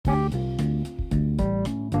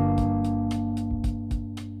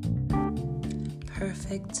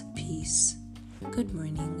perfect peace. Good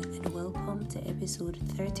morning and welcome to episode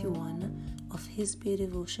 31 of His Bay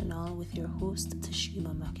Devotional with your host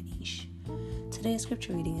Tashima Makanish. Today's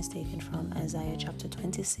scripture reading is taken from Isaiah chapter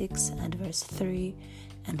 26 and verse 3,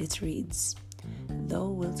 and it reads, "Thou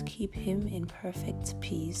wilt keep him in perfect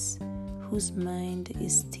peace, whose mind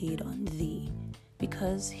is stayed on thee,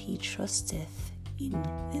 because he trusteth in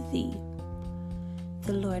thee."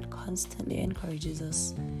 The Lord constantly encourages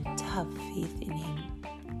us to have faith in Him.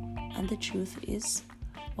 And the truth is,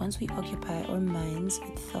 once we occupy our minds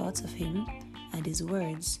with thoughts of Him and His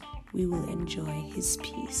words, we will enjoy His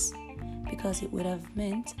peace. Because it would have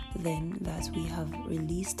meant then that we have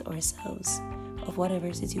released ourselves of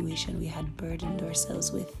whatever situation we had burdened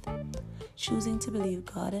ourselves with. Choosing to believe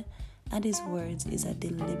God and His words is a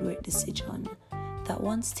deliberate decision that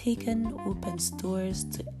once taken opens doors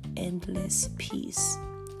to endless peace.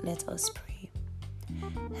 Let us pray.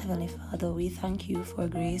 Heavenly Father, we thank you for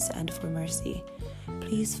grace and for mercy.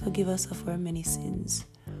 Please forgive us of our many sins.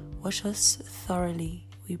 Wash us thoroughly,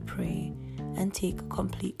 we pray, and take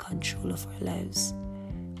complete control of our lives.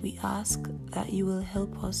 We ask that you will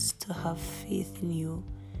help us to have faith in you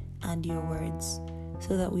and your words,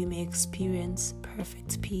 so that we may experience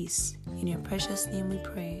perfect peace. In your precious name we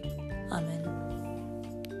pray. Amen.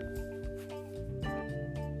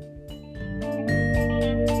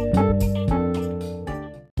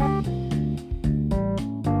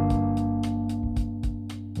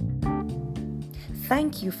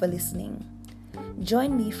 Thank you for listening.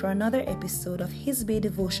 Join me for another episode of His Bay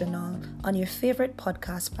Devotional on your favorite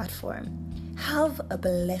podcast platform. Have a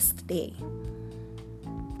blessed day.